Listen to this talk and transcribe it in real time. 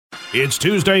It's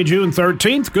Tuesday, June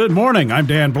 13th. Good morning. I'm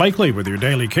Dan Blakely with your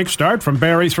daily kickstart from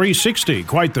Barrie 360.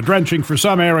 Quite the drenching for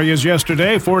some areas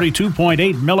yesterday.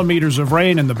 42.8 millimeters of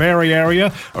rain in the Barrie area.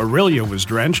 Orillia was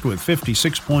drenched with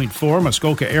 56.4.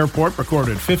 Muskoka Airport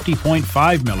recorded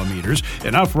 50.5 millimeters.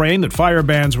 Enough rain that fire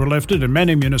bans were lifted in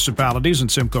many municipalities in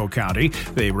Simcoe County.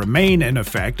 They remain in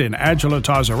effect in Agila,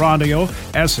 Tazarondio,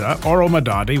 Essa,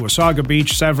 Oro-Medonte, Wasaga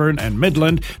Beach, Severn, and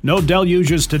Midland. No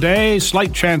deluges today.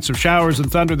 Slight chance of showers and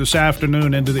thunder this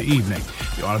afternoon into the evening.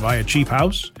 You want to buy a cheap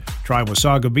house? Try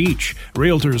Wasaga Beach.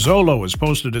 Realtor Zolo has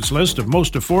posted its list of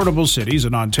most affordable cities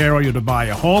in Ontario to buy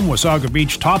a home. Wasaga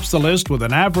Beach tops the list with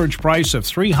an average price of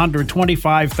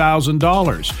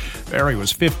 $325,000. Barrie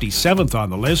was 57th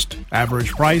on the list.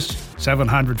 Average price,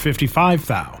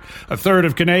 $755,000. A third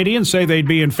of Canadians say they'd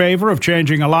be in favor of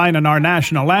changing a line in our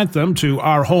national anthem to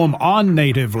 "Our Home on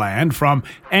Native Land" from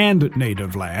 "and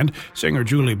Native Land." Singer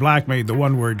Julie Black made the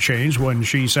one-word change when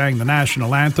she sang the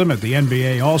national anthem at the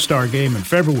NBA All-Star Game in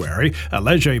February. A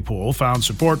Leger poll found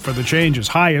support for the change is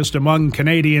highest among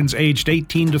Canadians aged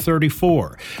 18 to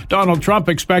 34. Donald Trump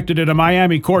expected in a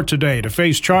Miami court today to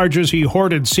face charges he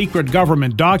hoarded secret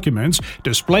government documents,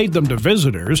 displayed them to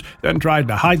visitors, then tried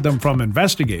to hide them from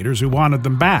investigators who wanted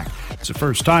them back. It's the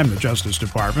first time the Justice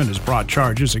Department has brought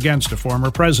charges against a former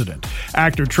president.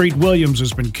 Actor Treat Williams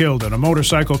has been killed in a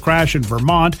motorcycle crash in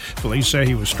Vermont. Police say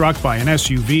he was struck by an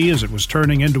SUV as it was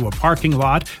turning into a parking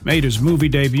lot. Made his movie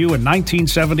debut in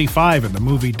 1975 in the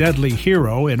movie Deadly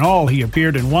Hero. In all, he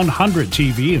appeared in 100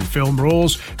 TV and film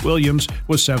roles. Williams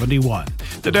was 71.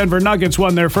 The Denver Nuggets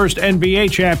won their first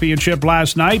NBA championship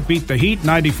last night, beat the Heat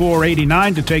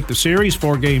 94-89 to take the series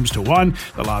 4-1.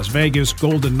 The Las Vegas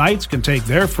Golden Knights can take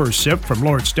their first sip from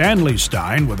Lord Stanley's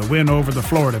Stein with a win over the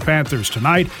Florida Panthers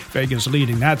tonight. Vegas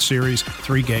leading that series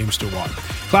 3-1.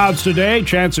 Clouds today,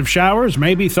 chance of showers,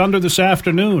 maybe thunder this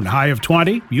afternoon. High of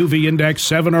 20, UV index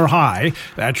 7 or high.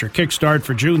 That's your kickstart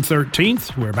for June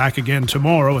 13th. We're back again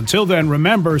tomorrow. Until then,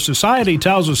 remember, society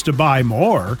tells us to buy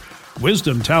more.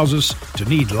 Wisdom tells us to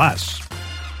need less.